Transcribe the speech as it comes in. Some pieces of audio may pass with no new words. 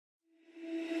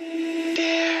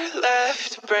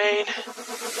brain.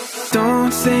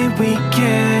 Don't say we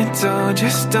can't, oh,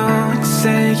 just don't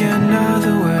say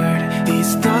another word.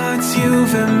 These thoughts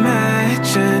you've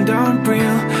imagined aren't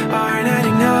real, aren't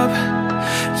adding up.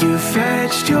 You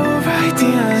fetched your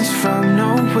ideas from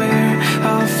nowhere,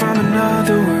 all from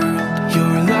another world.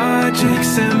 Your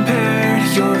logic's impaired,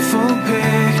 your full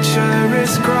picture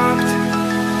is cropped.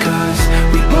 Cause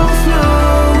we both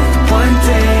know one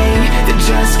day they're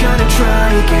just gonna try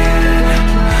again.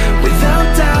 Without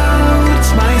doubt,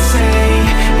 might say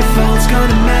if all's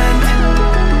gonna mend.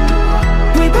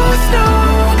 We both know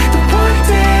that one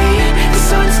day the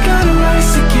sun's gonna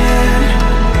rise again.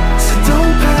 So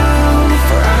don't pout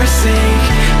for our sake,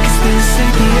 cause this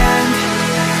ain't the end.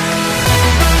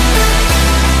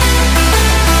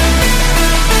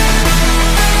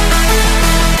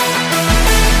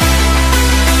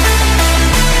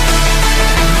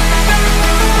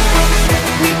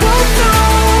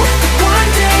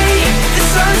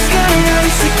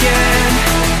 Again,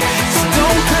 so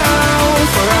don't pout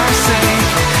for our sake,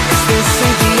 'cause this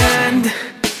ain't the end.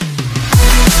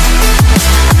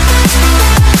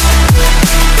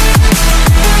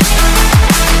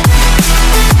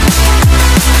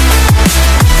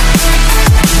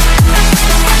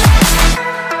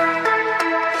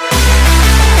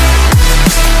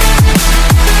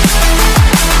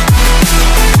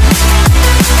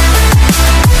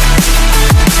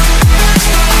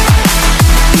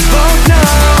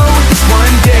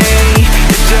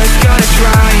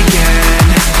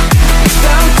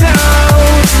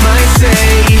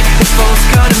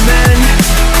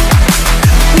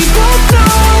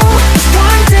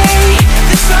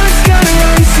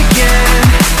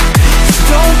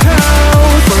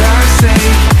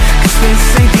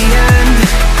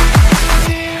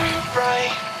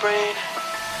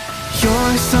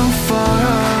 You're so far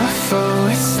off, oh,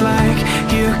 it's like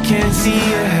you can't see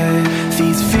ahead.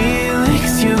 These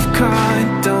feelings you've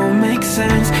caught don't make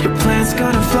sense, your plan's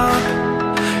gonna flop.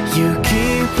 You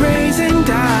keep raising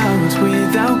doubts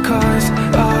without cause,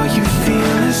 all you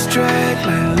feel is dread.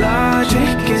 My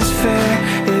logic is fair,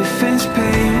 if it's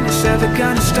pain, it's ever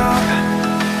gonna stop.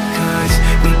 Cause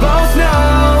we both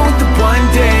know that one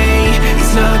day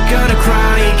he's not gonna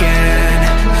cry again.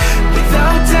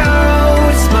 Without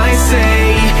doubt, might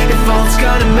say if all's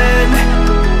gonna mend.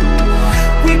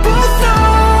 We both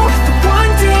know that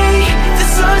one day the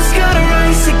sun's gonna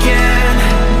rise again.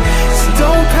 So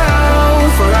don't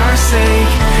pout for our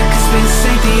sake, 'cause this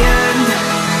ain't the end.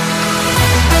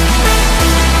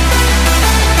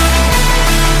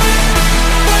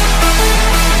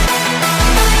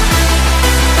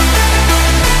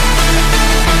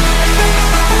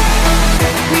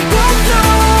 We both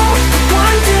know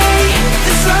one day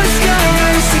the sun's gonna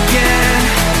rise again.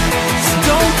 So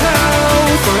don't pout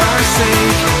for our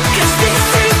sake, 'cause this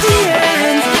ain't the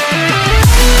end.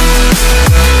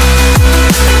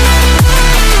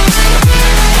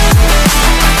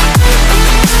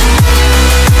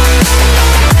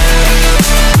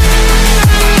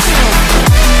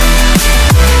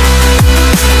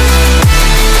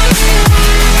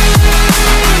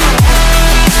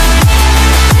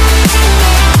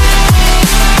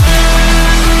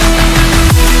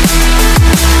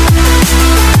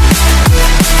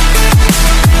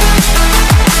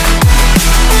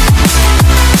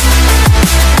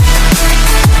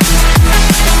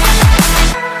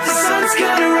 The sun's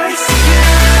gonna rise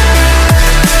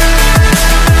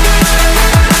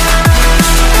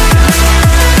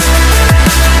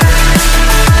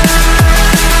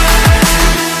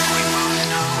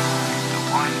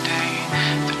one day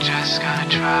they're just gonna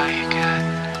try again.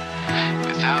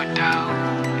 Without doubt,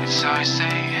 it's our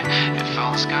say if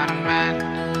all's gonna mend.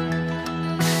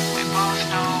 We both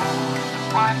know that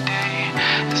one day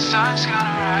the sun's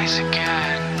gonna rise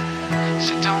again.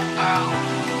 So don't pout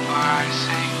for our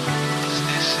sake.